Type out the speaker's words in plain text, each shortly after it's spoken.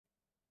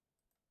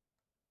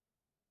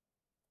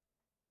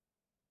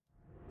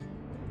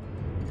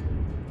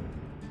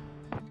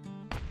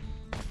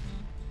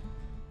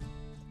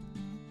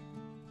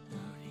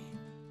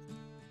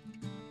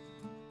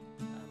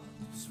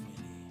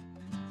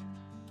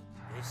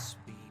This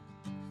be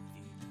the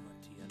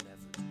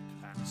 2011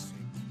 classic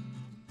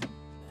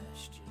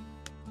Bastion.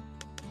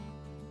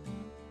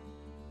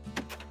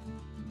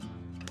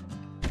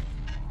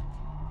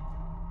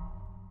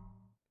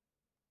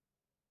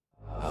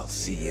 I'll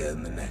see you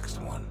in the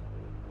next one.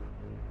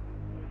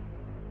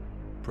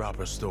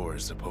 Proper story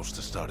is supposed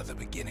to start at the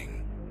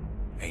beginning.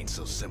 Ain't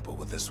so simple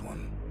with this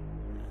one.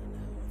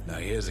 Now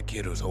here's a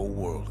kid whose whole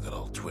world got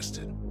all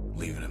twisted,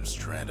 leaving him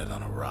stranded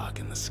on a rock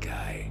in the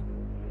sky.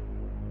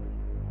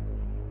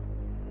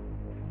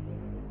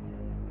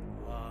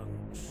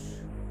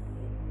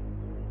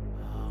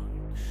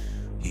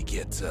 He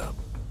gets up,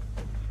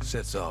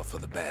 sets off for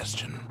the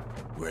Bastion,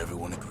 where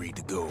everyone agreed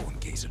to go in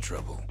case of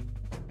trouble.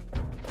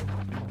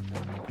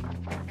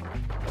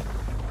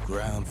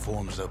 Ground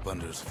forms up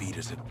under his feet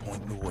as it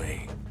pointing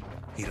away.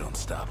 He don't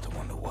stop to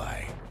wonder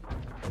why.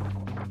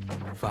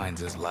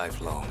 Finds his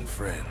lifelong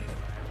friend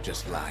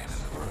just lying in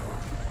the road.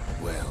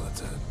 Well,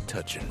 it's a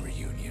touching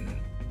reunion.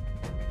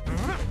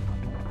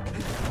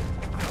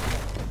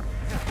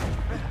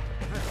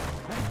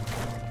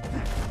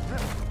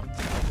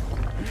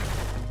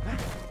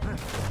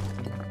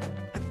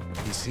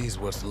 He sees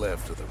what's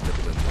left of the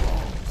rippling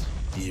walls.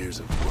 Years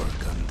of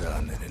work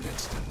undone in an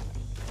instant.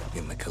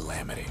 In the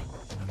Calamity.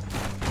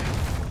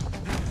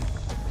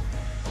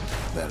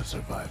 That a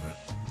survivor?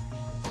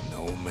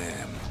 No,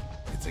 ma'am.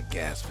 It's a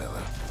gas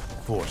fella,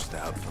 forced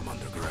out from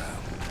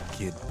underground.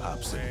 Kid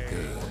pops it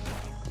good.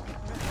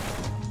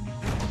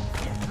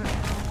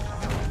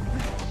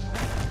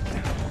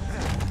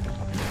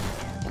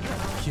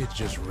 Kid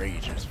just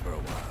rages for a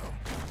while.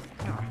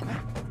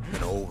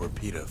 An old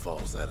repeater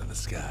falls out of the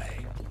sky.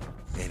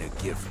 Ain't a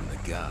gift from the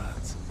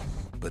gods,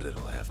 but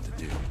it'll have to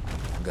do.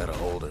 Gotta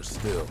hold her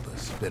still to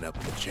spin up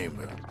the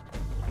chamber.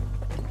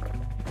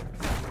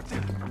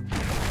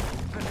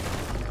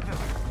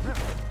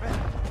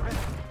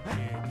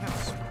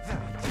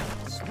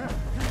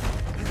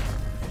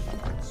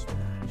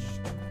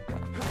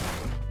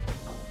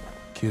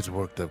 Kid's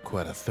worked up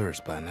quite a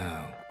thirst by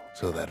now,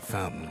 so that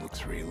fountain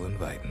looks real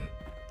inviting.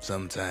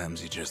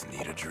 Sometimes you just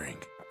need a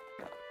drink.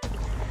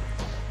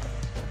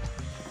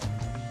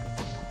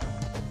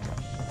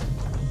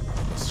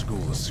 A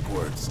school of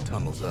squirts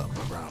tunnels up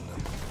around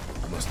him.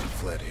 Must have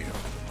fled here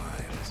from the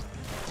mines.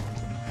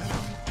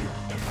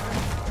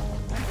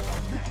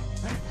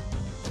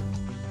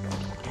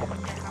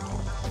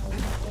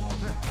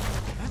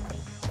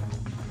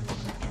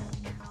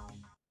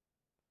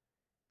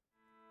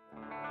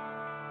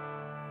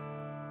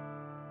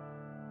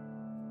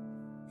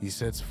 He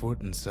sets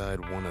foot inside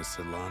one of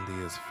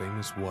Cealondia's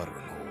famous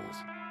watering holes.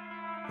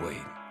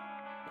 Wait,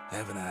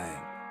 haven't I?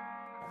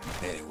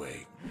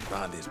 Anyway,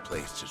 Rondi's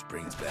place just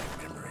brings back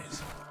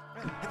memories.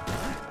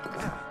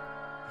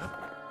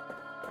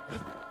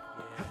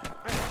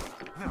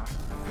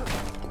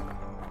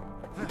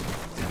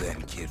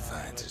 Then Kid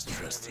finds his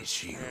trusty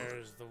shield.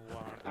 There's the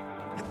one.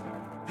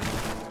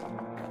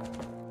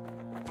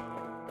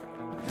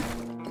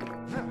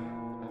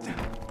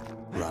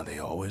 Rondi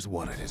always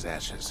wanted his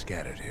ashes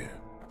scattered here.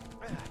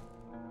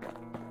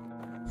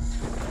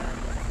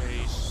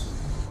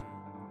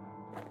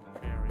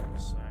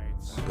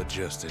 But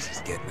just as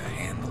he's getting a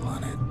handle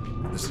on it,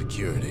 the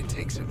security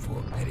takes him for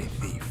a petty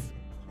thief.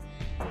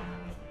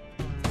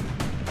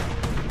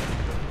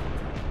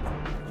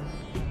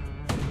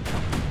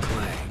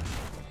 Clang.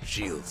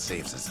 Shield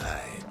saves his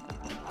hide.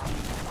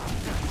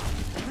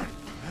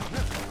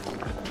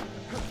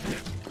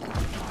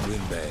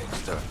 Windbags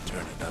start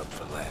turning up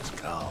for last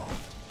call.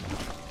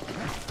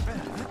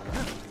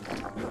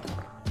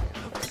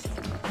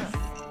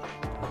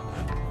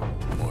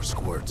 More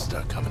squirts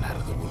start coming out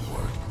of the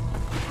woodwork.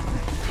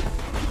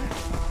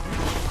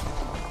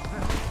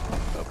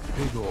 A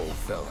big old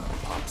fella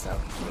pops out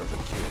in front of the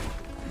kid.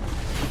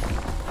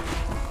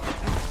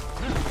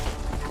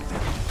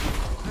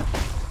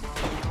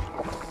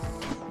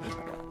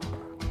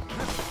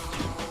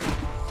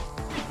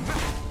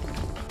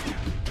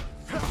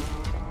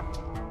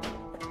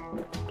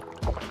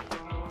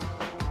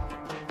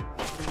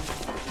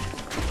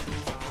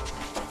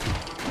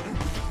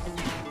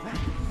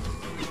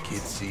 The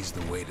kid sees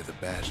the way to the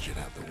Bastion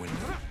out the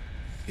window.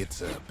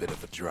 It's a bit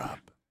of a drop.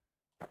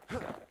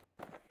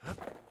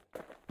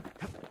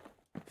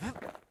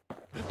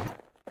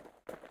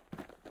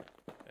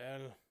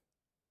 Well,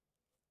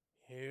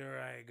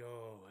 here I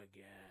go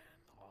again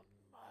on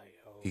my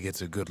own. He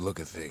gets a good look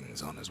at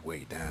things on his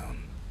way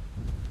down.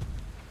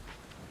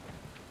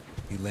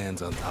 He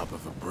lands on top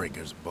of a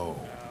breaker's bow,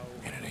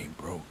 and it ain't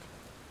broke.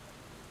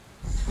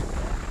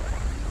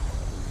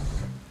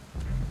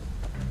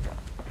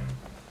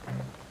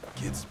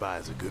 Kid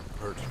spies a good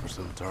perch for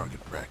some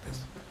target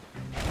practice.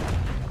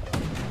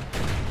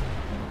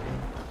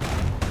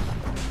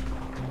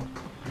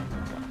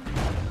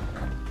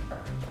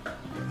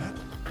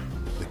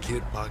 The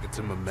kid pockets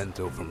a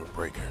memento from a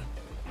breaker,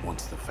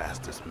 once the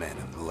fastest man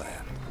in the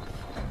land.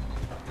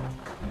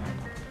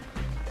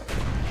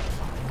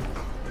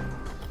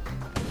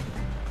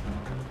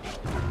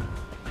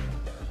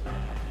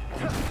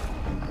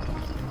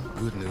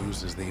 Good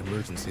news is the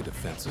emergency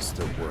defenses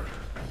still work.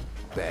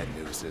 Bad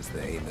news is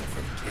they're aiming for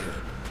the kid.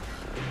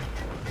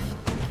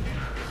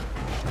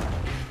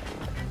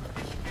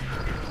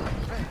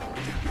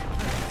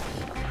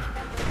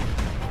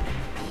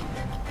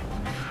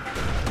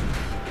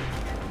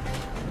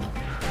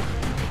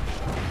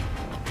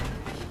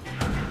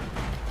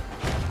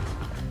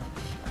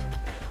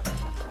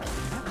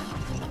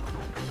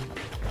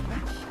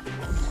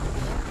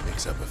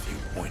 Picks up a few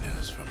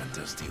pointers from a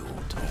dusty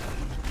old tome.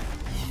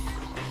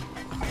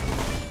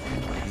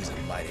 He's a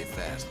mighty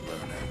fast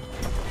learner.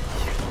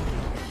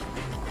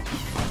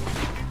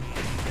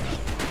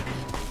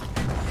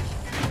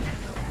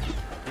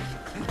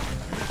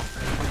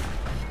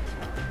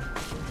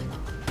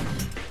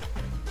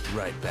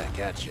 Right back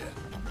at you.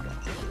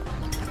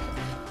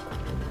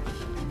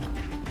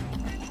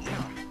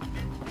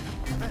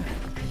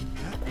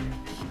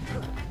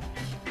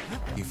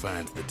 He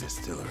finds the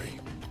distillery,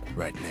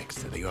 right next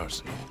to the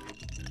arsenal.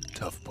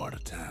 Tough part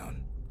of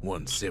town.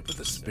 One sip of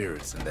the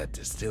spirits in that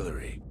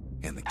distillery,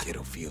 and the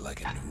kid'll feel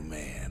like a new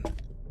man.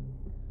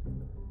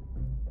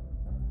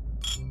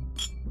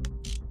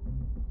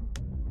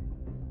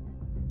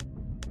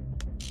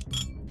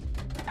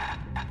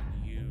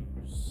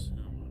 Use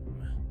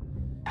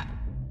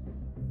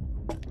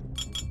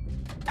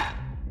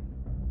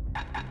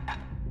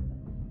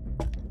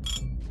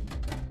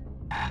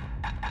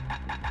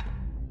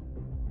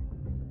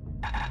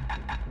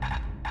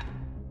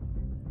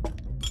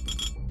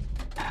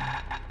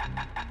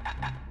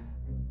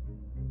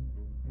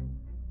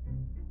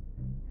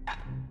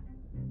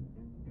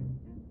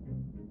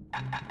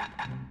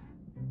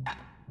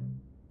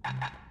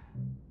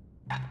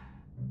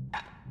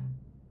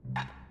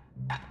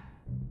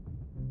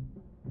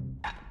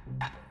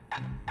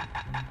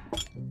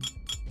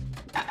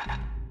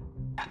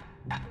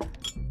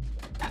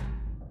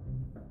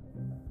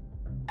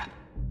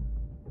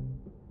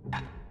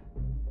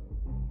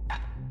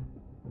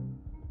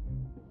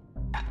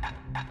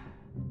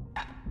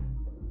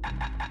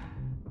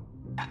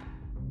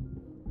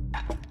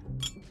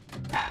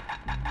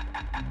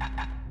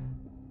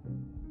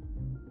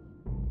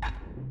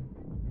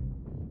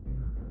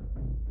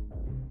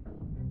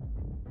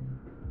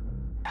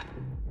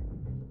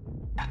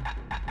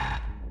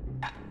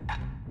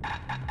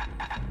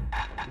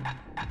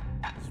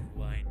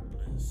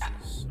Blindness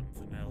is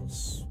something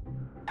else.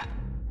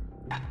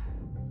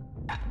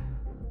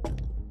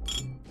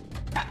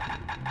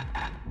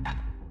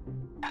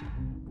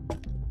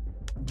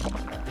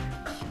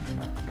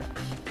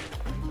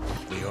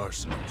 The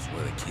arsenal's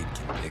where the kid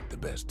can pick the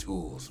best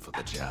tools for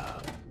the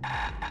job.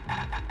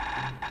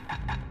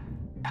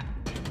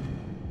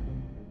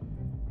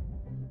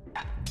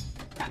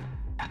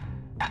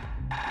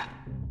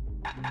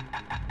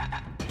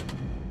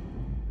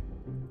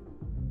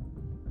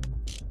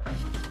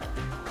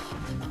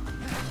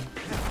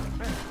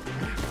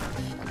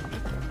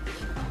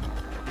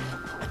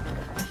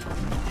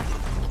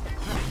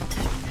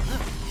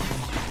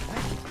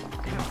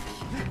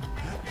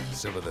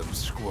 Some of them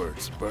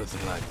squirts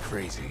birthing like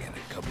crazy in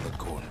a couple of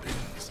corn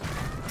bins.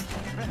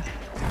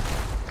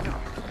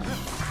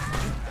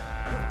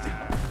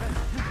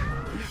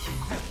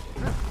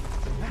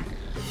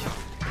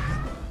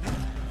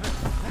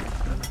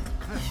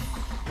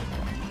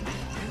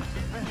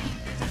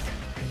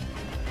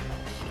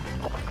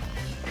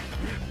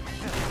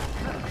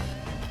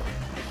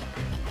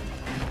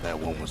 That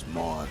one was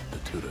Maud, the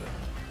tutor.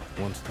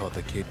 Once taught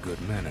the kid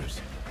good manners.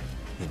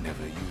 He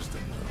never used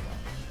them, though.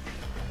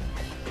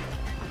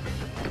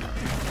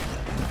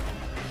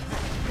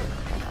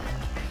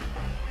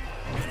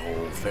 An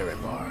old ferry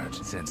barge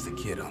sends the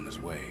kid on his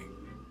way.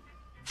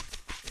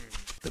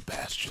 The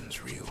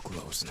Bastion's real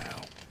close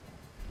now.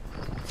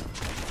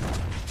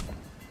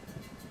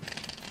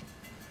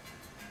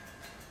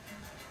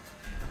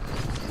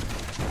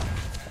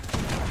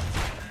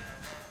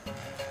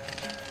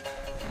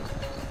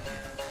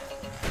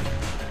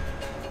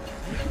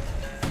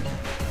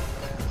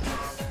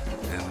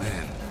 And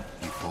then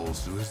he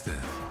falls to his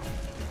death.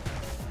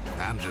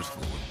 I'm just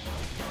fooling.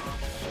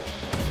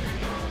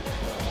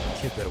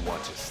 Kid better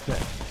watch his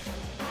step.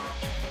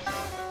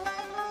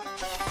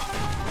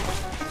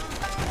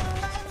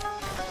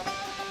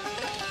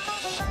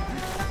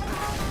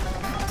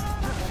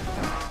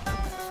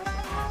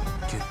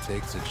 Kid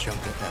takes a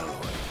chunk of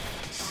alloy.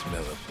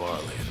 Smell of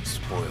barley and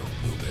spoiled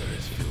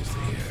blueberries fills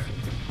the air.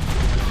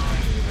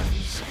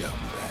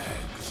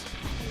 Scumbags.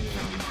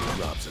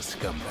 He robs a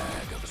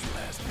scumbag of his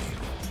last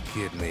meal.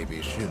 Kid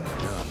maybe shouldn't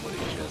have done what he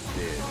just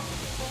did.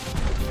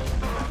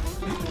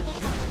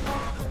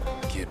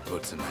 Kid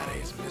puts him out of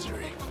his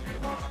misery.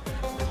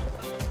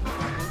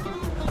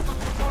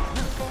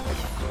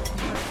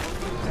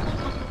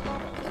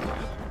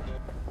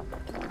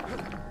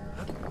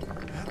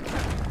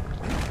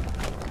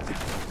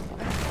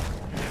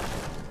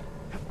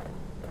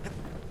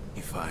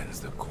 He finds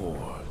the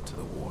core to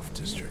the Wharf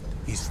District.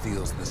 He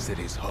steals the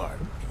city's heart.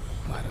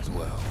 Might as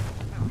well.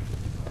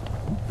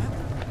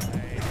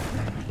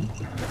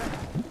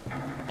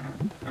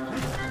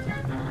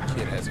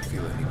 Kid has a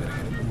feeling he better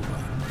get a move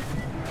on.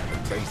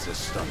 base is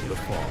starting to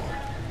fall.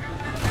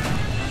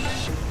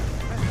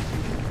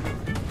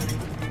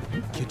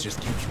 Kid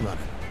just keeps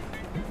running.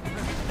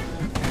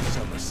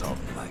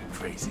 Somersaulting like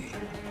crazy.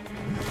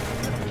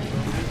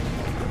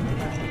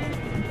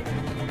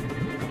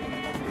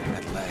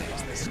 At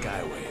last, the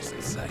skyway is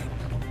in sight.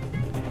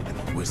 And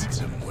whisks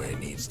him where he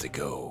needs to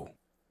go.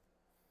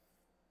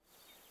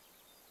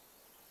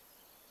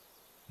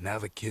 Now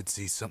the kid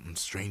sees something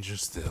stranger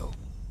still.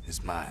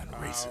 His mind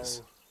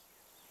races.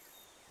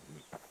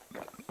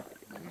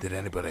 Did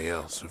anybody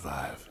else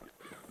survive?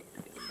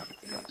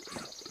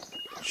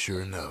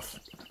 Sure enough,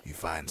 he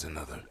finds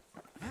another.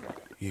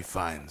 He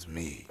finds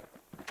me.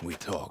 We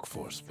talk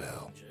for a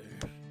spell.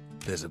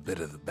 There's a bit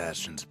of the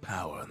Bastion's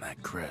power in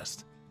that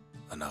crest.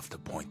 Enough to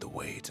point the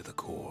way to the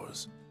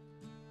cores.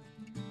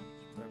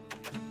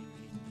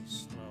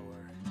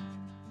 Slower.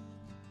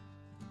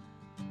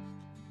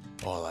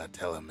 All I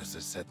tell him is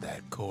to set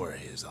that core of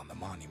his on the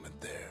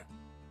monument there.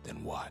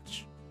 Then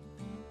watch.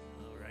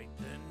 Alright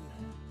then.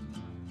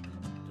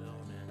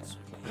 Don't answer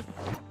me.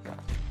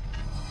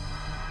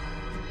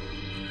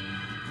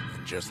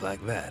 And just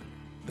like that,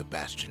 the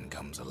Bastion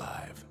comes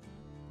alive.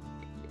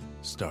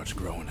 Starts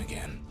growing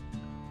again.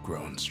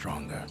 Growing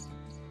stronger.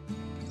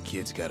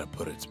 Kid's gotta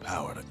put its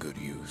power to good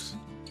use.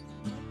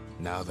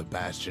 Now the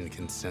Bastion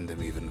can send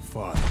him even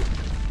farther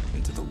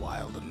into the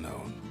wild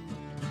unknown.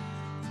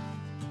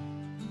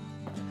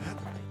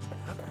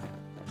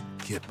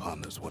 Kid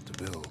ponders what to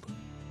build.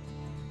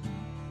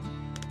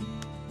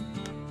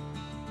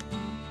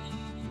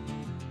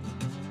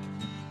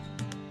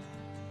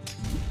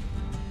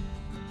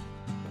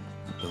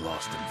 The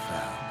lost and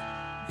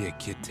found. Here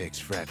Kid takes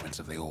fragments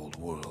of the old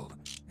world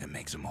and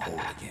makes them whole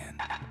again.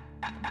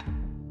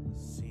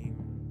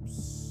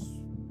 Seems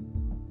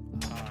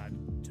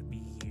odd to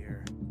be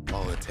here.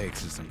 All it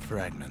takes is some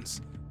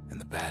fragments, and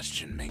the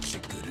Bastion makes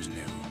it good as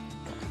new.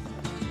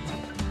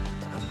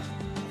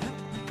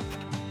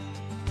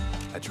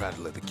 I try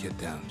to let the kid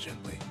down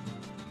gently.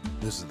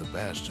 This is the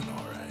Bastion,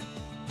 all right.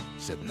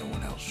 Except no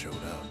one else showed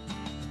up.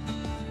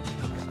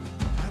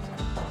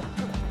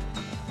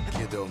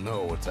 Kid don't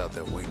know what's out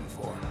there waiting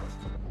for him.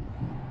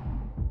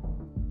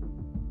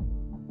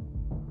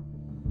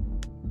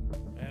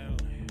 Well,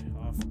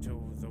 off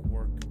to the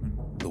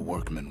workman. The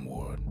workman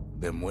ward.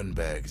 Them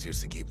windbags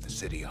used to keep the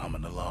city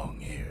humming along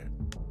here.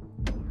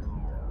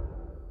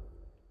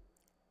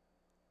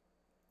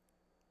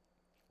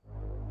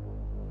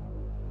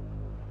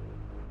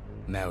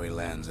 Now he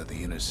lands at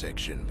the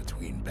intersection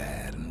between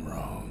bad and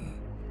wrong.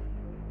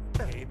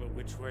 Hey, but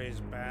which way is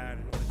bad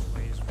and which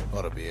way is wrong?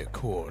 Ought to be a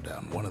core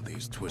down one of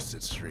these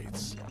twisted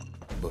streets.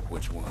 But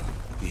which one?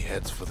 He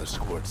heads for the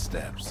squirt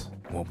steps.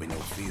 Won't be no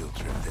field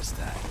trip this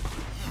time.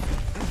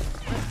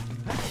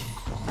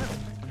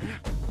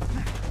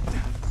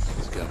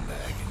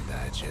 Scumbag can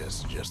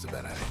digest just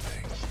about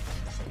anything.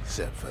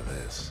 Except for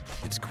this.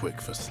 It's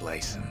quick for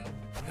slicing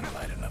and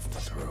light enough to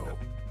throw.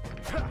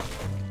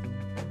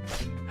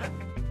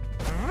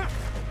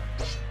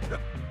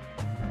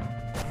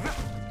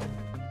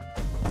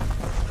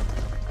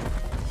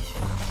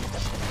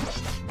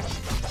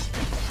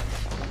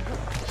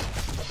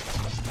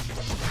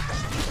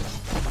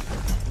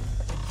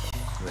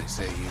 They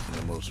say even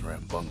the most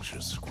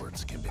rambunctious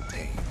squirts can be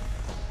tamed.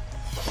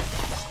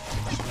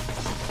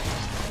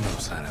 No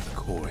sign of the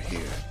core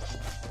here.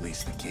 At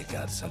least the kid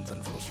got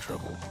something for his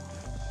trouble.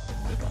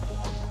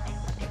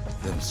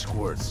 Them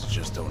squirts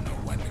just don't know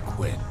when to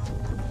quit.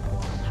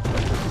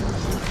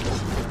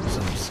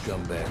 Some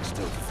scumbag's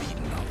still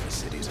feeding off the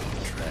city's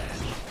own trash.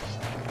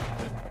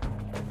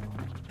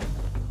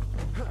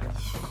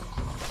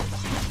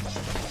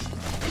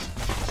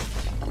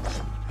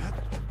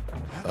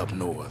 Up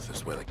north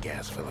is where the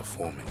gas fella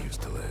foreman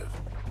used to live,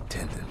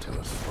 tending to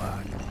his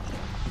flock.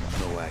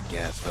 Know why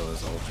gas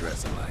fellas all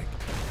dress alike?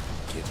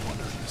 Kids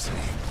wondering the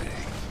same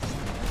thing.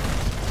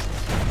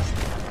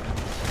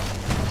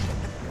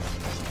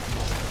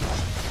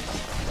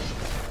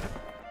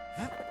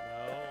 No,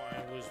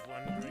 I was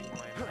wondering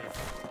my life.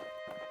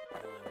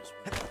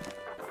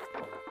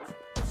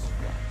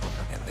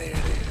 And there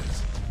it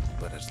is,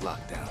 but it's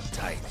locked down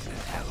tight in an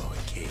alloy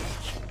cage.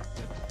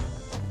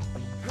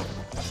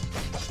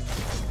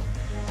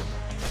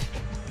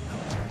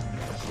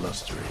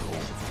 Blustery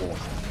old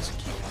foreman's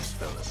keeping his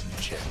fellas in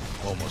check,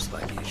 almost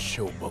like he's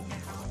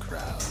showboating for the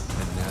crowd.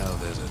 And now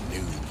there's a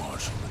new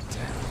marshal in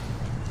town.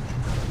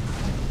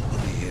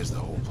 He hears the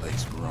whole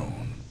place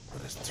groan,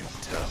 but it's too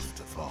tough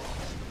to follow.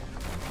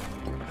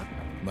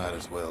 Might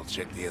as well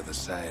check the other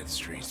side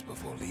streets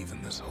before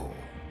leaving this hole.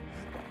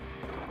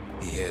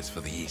 He heads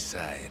for the east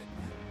side,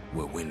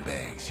 where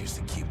windbags used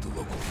to keep the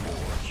local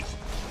forge.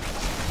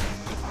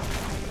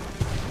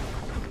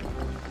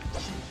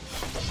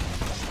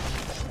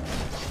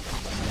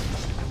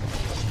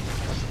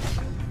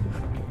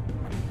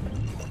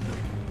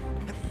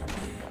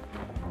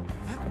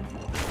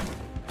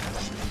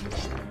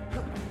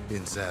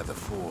 Inside the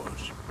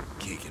forge,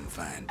 Kid can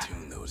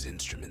fine-tune those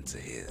instruments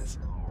of his.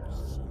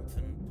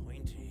 Something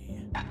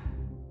pointy.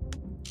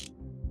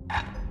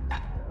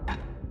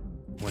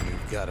 When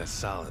you've got a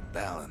solid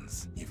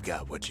balance, you've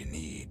got what you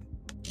need.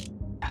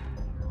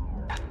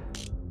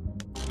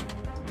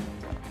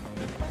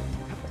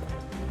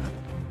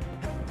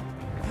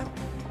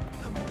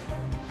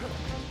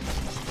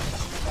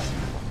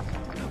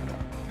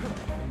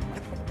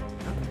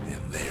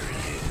 And there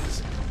he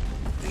is,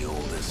 the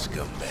oldest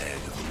scumbag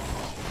of them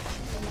all,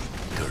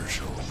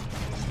 Gershel.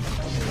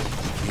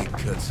 He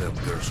cuts up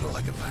Gershel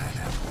like a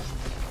pineapple.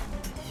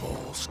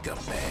 Old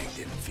scumbag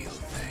didn't feel a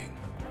thing.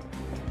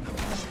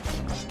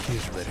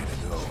 Kid's ready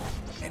to go,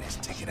 and his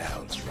ticket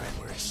out's right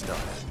where it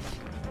started.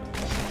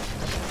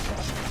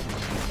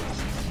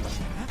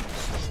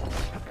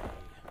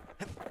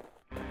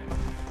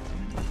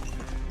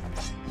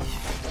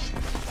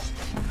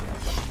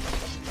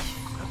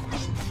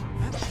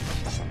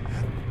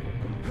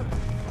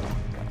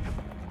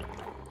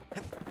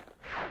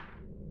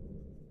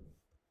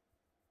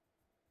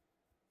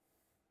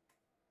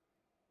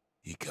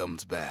 He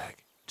comes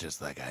back,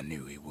 just like I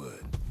knew he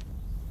would.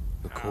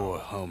 The core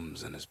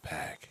hums in his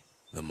pack.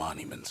 The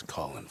monument's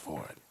calling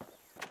for it.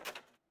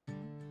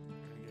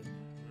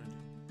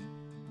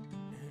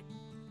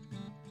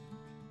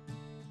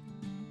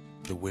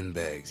 The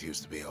windbags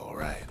used to be all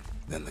right.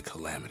 Then the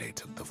Calamity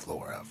took the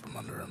floor out from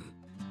under him.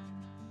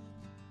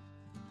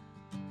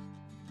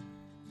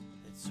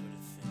 That sort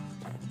of thing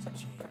tends to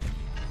change.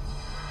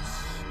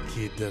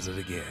 Kid does it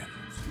again.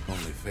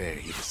 Only fair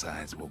he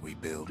decides what we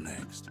build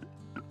next.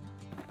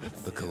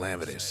 The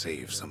Calamity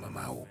saved some of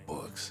my old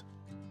books.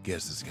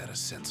 Guess it's got a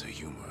sense of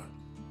humor.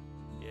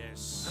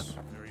 Yes,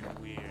 very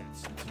weird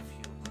sense of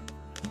humor,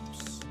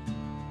 perhaps.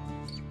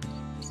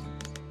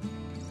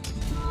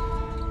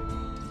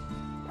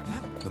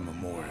 The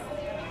memorial.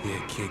 Here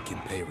a kid can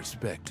pay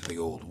respect to the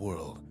old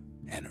world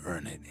and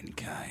earn it in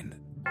kind.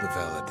 The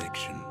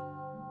valediction.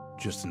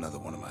 Just another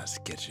one of my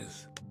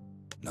sketches.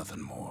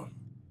 Nothing more.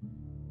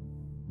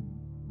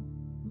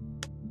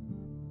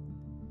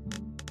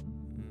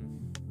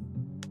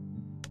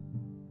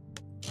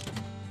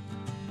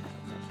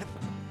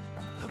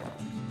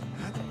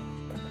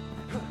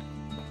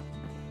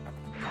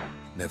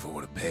 Never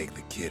would have pegged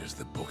the kid as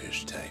the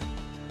bookish type.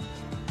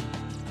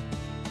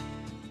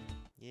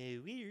 Yeah,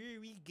 where are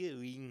we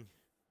going?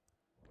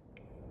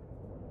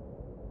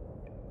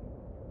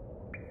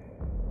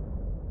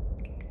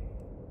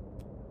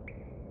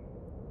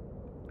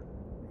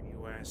 Are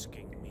you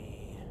asking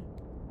me?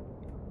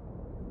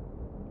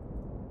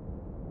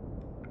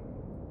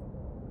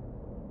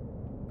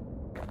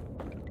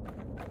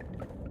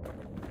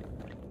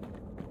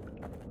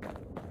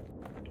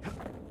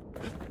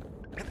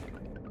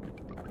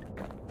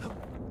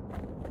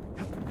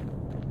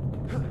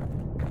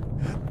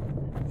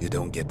 You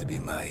don't get to be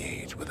my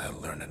age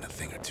without learning a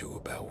thing or two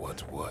about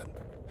what's what.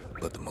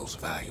 But the most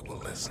valuable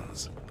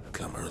lessons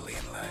come early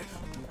in life.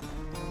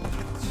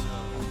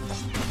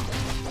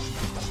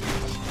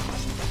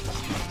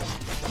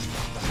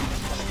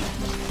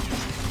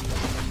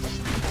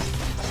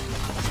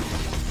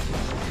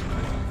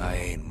 I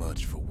ain't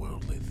much for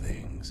worldly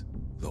things,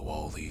 though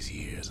all these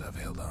years I've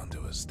held on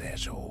to a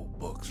stash of old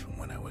books from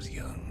when I was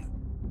young.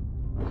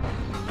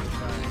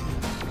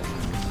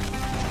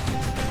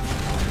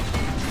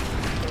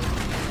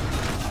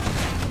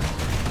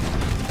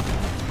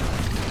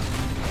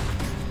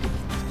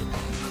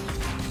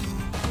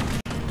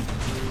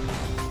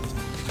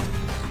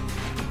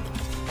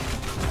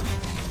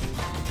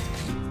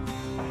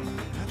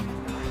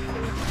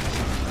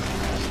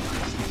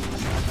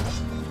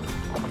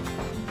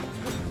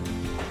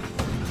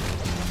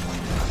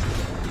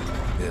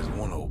 There's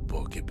one old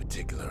book in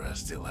particular I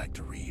still like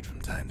to read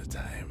from time to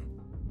time.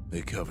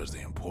 It covers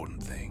the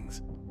important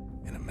things,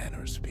 in a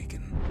manner of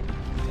speaking.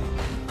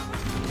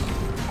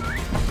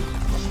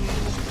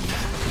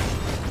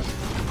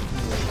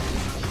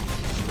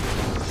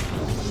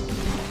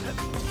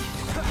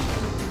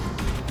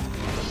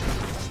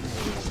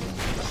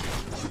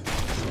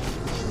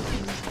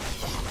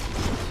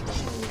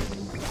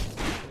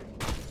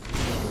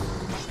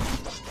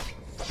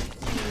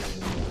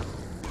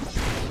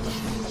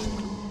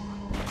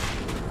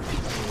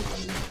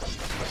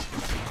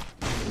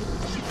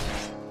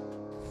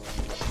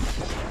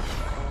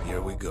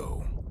 Here we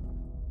go.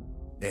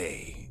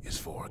 A is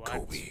for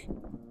Kobe,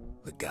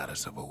 the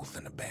goddess of oath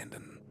and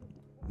abandon.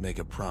 Make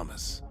a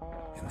promise,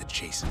 and the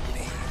chastened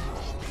name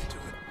will hold you to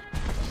it.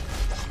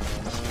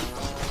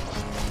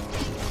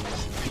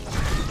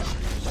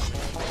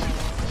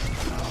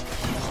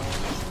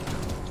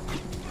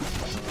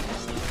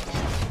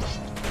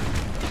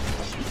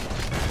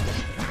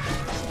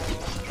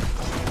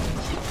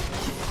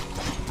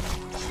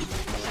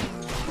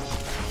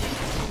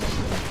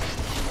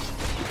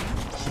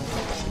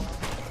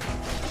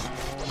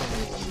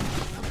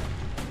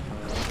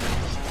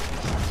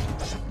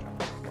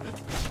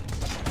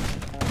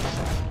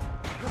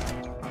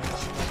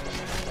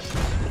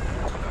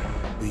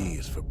 B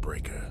is for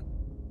Breaker.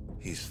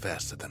 He's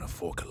faster than a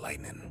fork of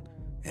lightning,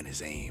 and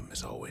his aim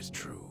is always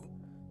true.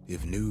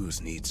 If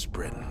news needs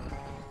spreading,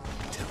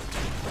 tell it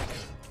to the Breaker.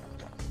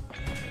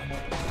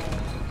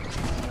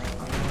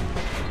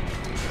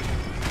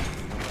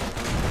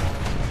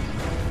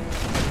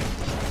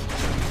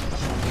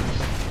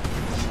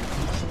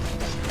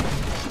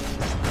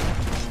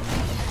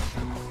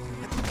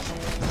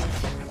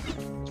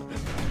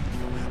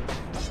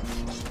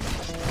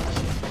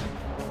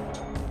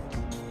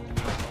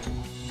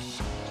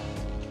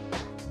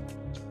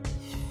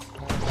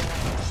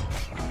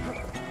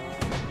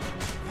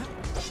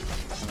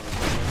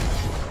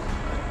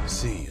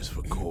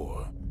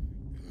 core.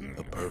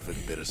 A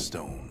perfect bit of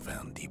stone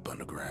found deep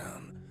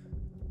underground.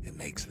 It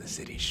makes the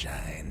city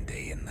shine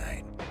day and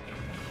night.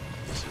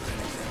 Is there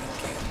anything it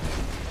can't do?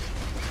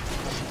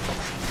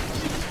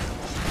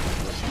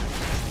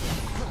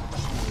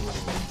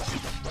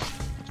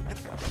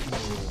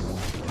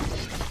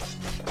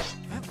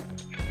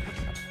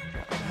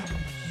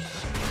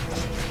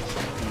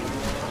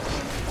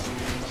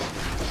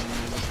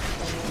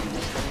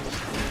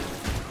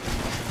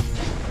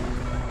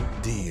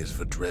 D is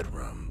for dread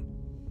rum,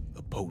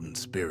 a potent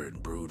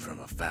spirit brewed from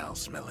a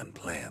foul-smelling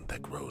plant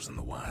that grows in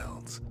the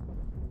wilds.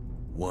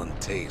 One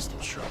taste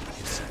will sharpen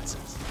your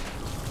senses.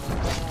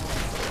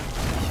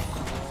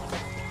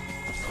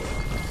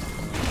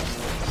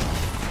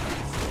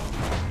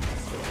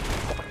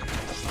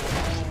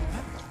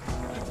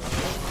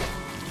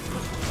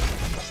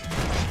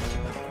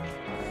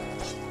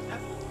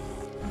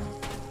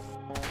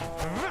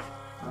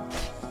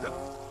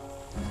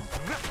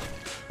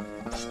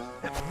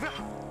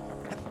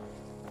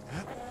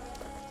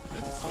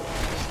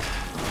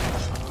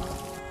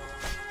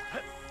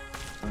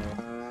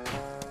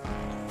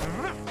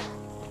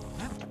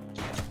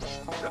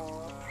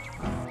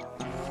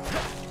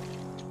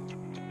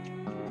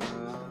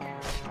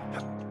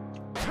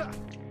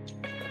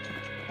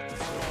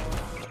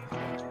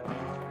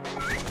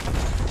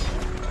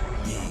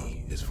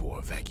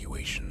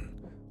 Evacuation.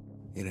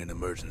 In an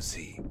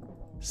emergency,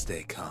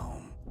 stay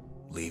calm,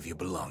 leave your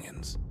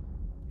belongings,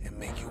 and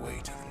make your way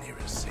to the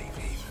nearest safe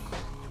haven.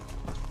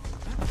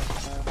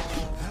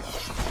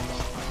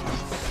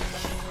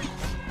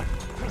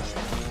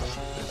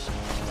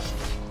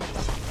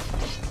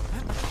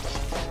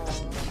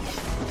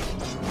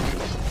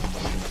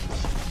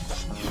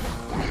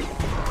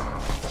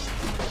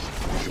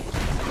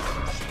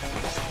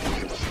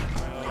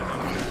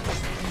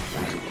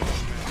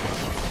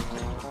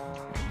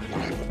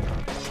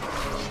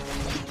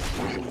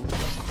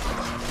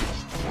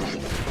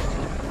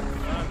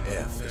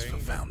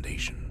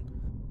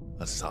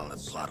 A solid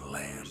plot of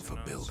land for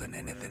building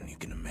anything you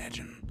can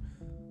imagine.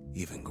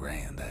 Even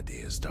grand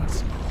ideas start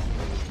small.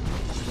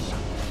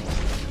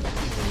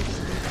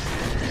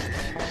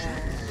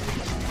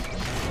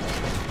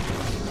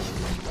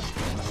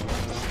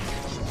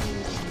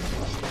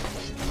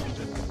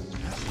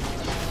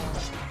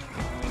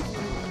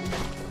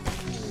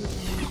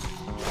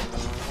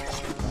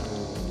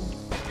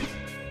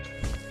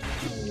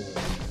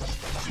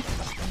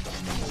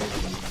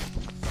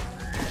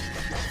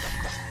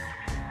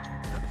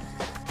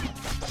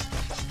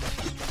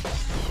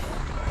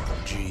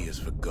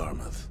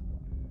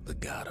 The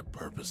god of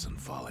purpose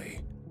and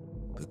folly.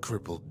 The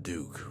crippled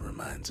Duke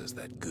reminds us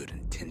that good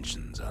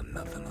intentions are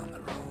nothing on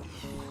their own.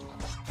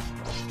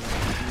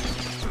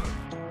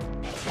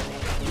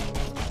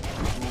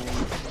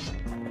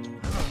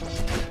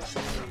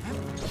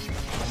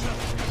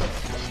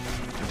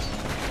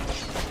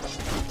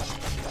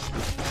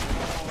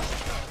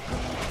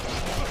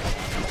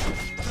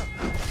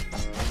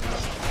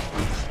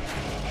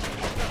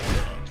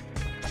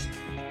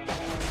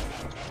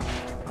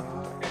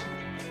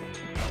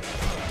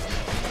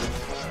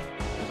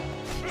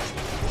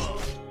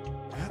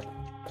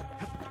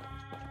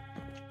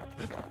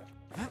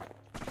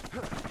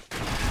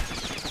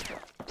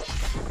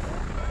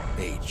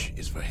 H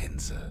is for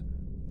Hensa,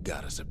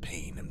 goddess of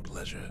pain and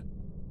pleasure.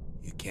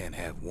 You can't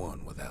have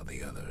one without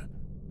the other.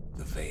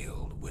 The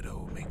veiled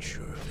widow makes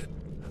sure of it.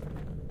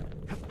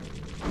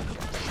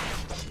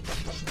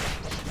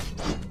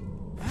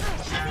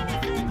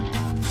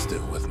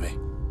 Still with me?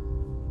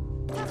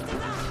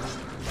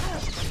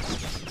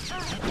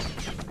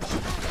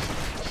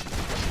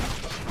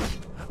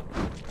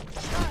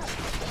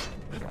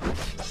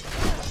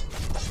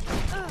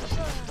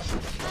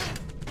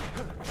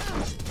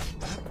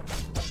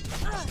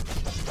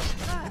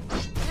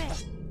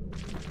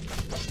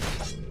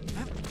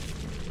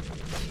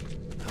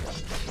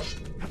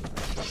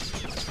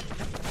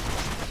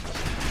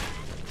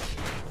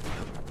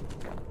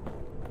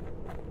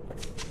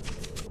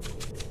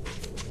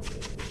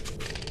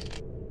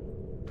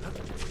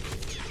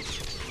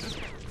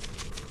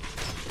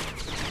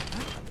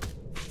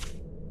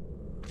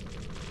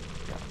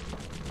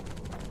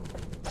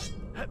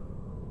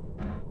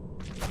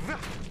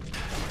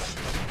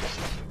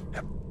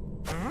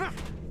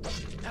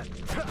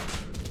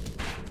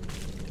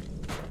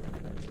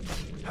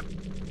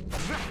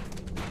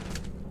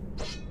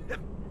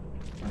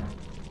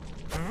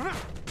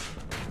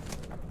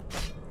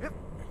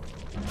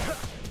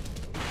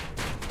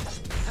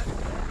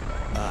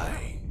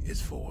 I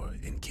is for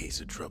in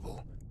case of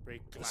trouble.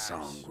 A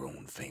song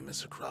grown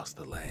famous across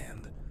the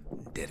land,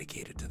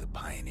 dedicated to the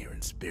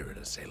pioneering spirit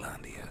of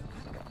Cealondia.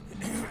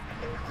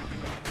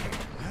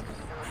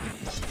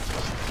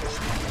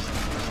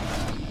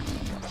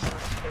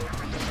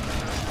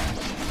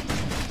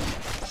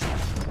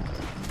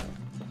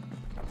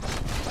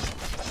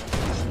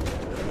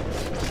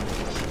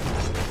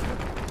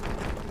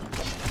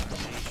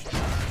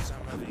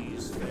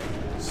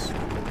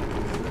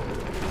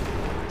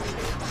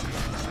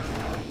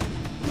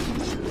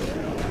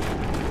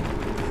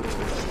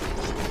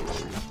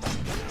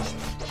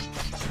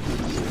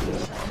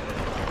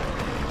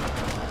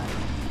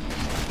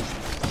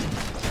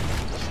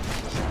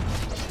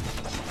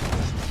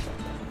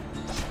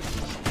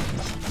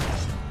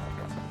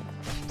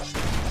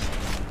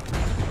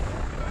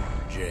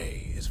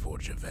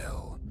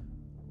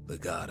 the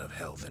god of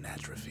health and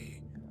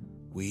atrophy.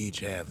 We each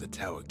have the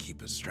Tower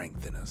Keeper's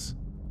strength in us,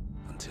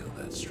 until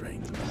that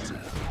strength runs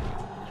out.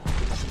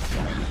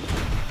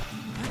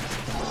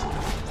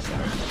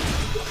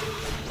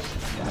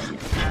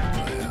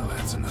 Well,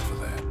 that's enough of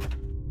that.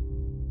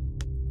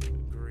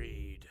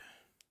 Agreed.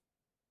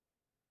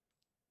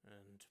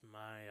 And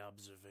my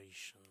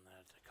observation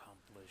that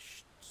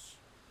accomplished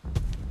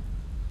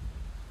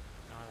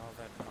not all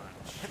that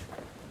much.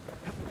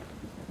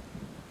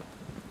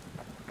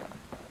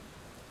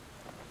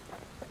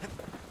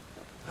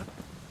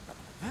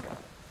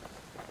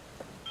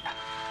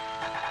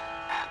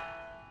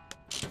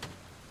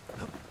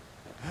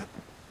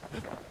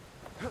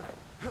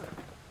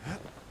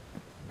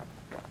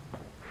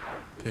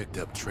 Picked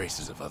up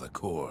traces of other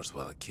cores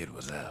while the kid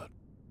was out.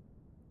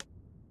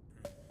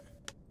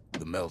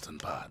 The melting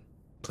pot.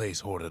 Place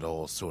hoarded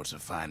all sorts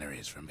of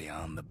fineries from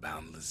beyond the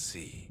boundless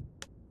sea.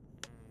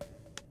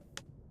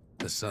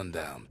 The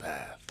Sundown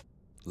Path.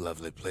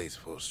 Lovely place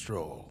for a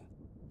stroll.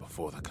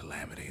 Before the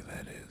Calamity,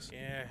 that is.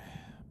 Yeah,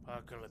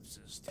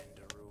 apocalypses tend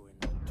to ruin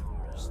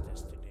tourist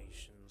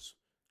destinations.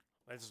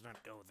 Let's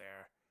not go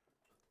there.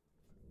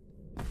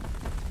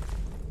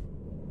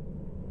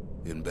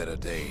 In better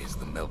days,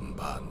 the melting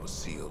pot was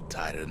sealed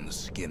tighter than the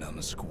skin on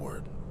a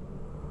squirt.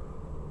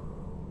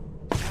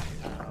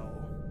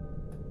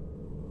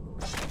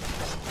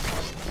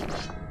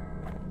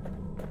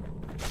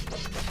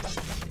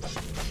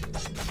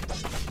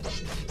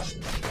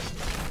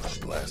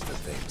 Blasted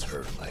things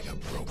hurt like a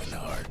broken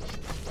heart.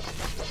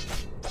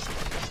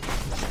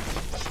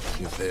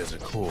 If there's a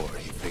core,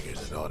 he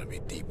figures it ought to be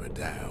deeper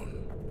down.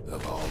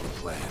 Of all the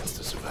plans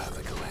to survive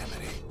the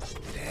Calamity,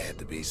 it had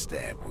to be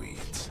stab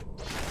weeds.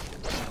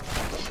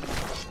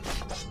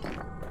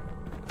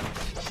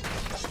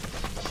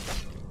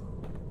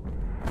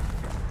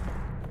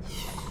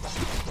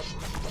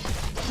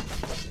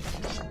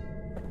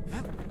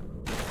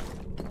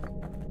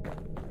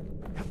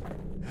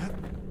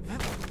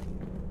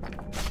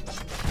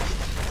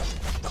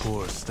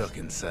 Core's stuck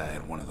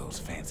inside one of those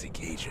fancy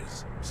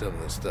cages. Some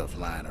of the stuff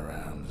lying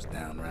around is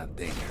downright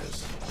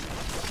dangerous.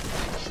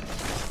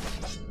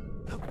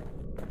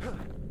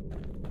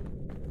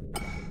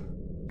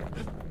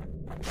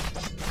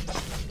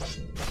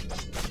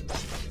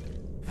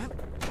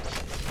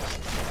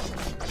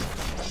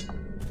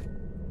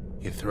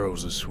 He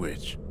throws a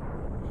switch.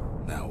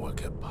 Now what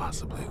could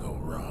possibly go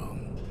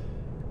wrong?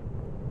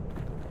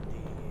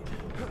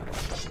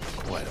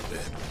 Quite a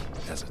bit,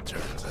 as it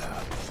turns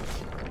out.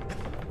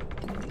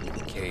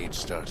 The cage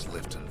starts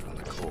lifting from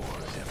the core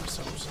ever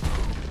so slow.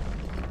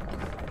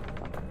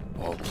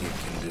 All Kid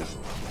can do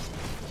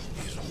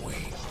is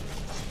wait.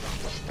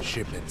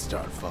 Shipments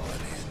start falling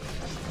in.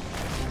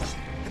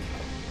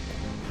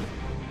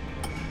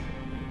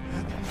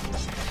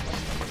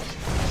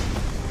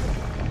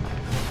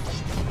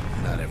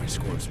 Not every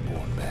squirt's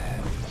born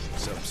bad.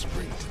 Some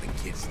spring to the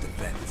kid's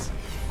defense.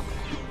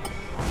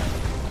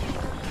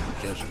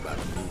 Judging by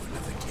the movement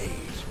of the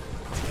cage,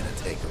 it's gonna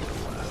take a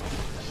little while.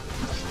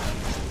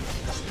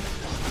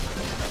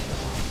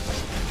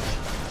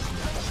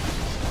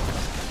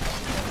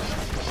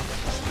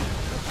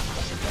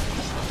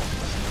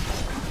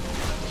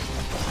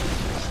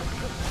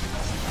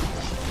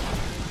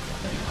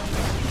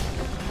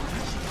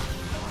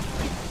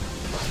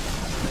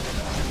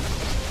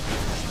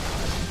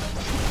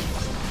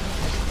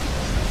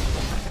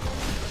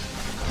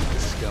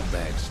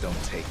 Scumbags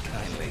don't take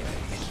kindly to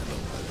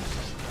interlopers.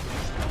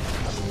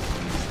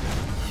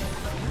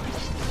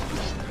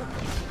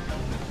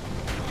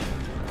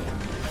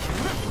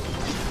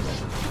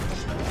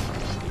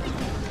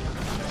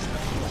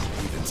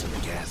 Even some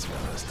gas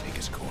fellas take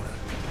his corner.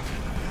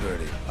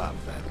 Birdie pop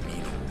that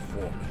mean old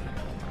foreman.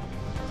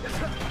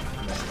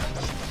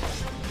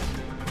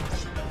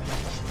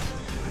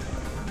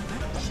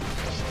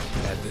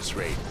 At this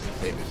rate,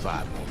 maybe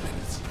 5 more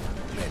minutes,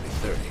 maybe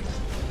 30.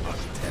 Hard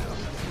to tell.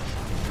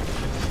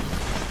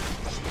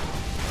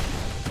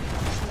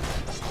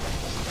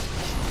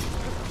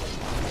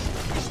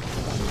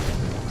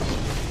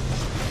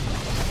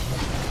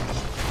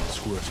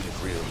 Squirts get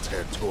real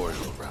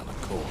territorial around the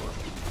core.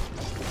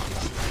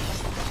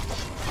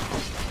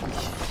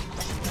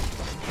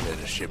 Then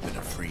a shipment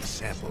of free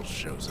samples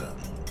shows up.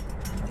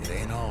 It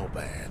ain't all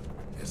bad,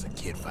 as the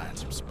kid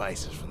finds some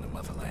spices from the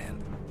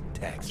motherland,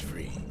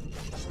 tax-free.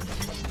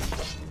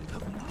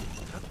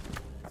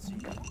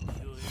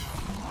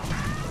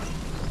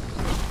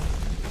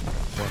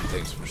 One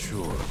thing's for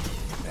sure,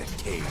 that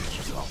cage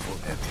is awful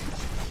heavy.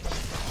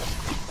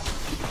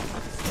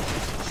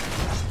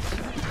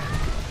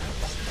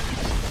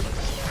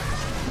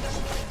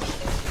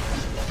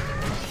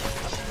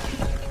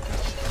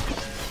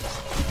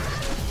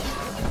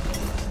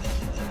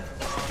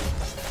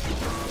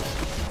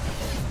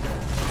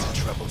 It's a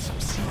troublesome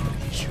scene to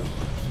be sure.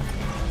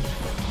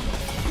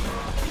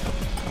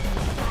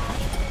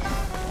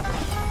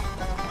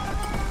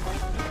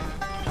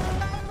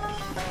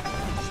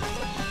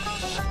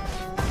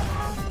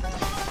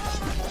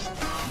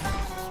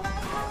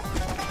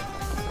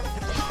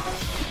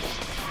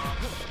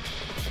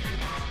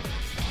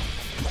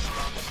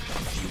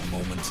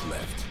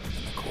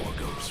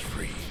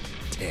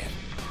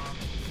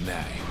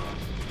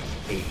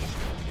 8,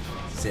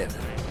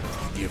 7,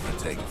 give or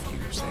take a few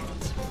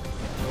seconds.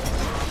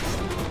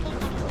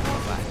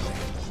 Finally,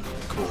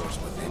 core's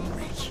within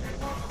reach.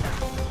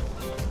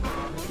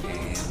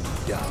 And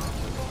done.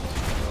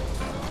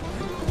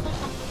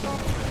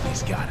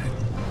 He's got it.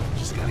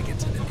 Just gotta get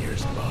to the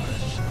nearest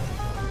barge.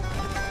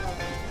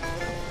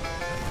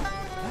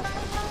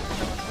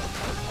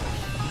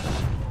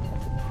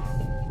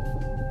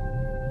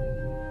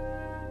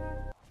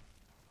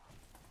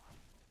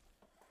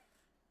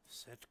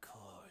 Set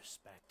course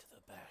back to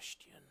the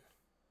Bastion.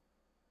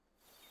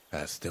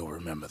 I still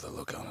remember the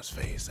look on his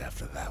face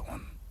after that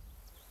one.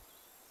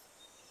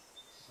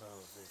 Well,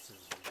 this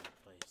is a good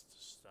place to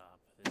stop.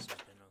 This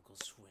has been Uncle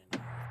Swinney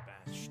of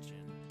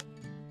Bastion.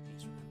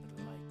 Please remember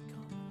to like,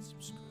 comment,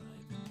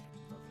 subscribe, and hit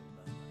the little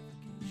bell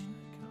notification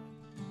icon.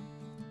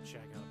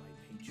 Check out my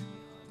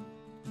Patreon.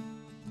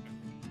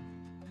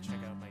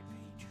 Check out my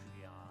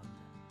Patreon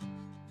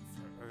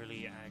for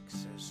early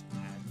access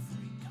and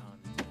ad-free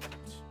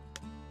content.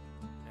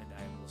 And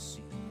I will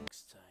see you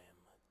next time.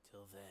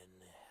 Till then,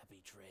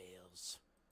 happy trails.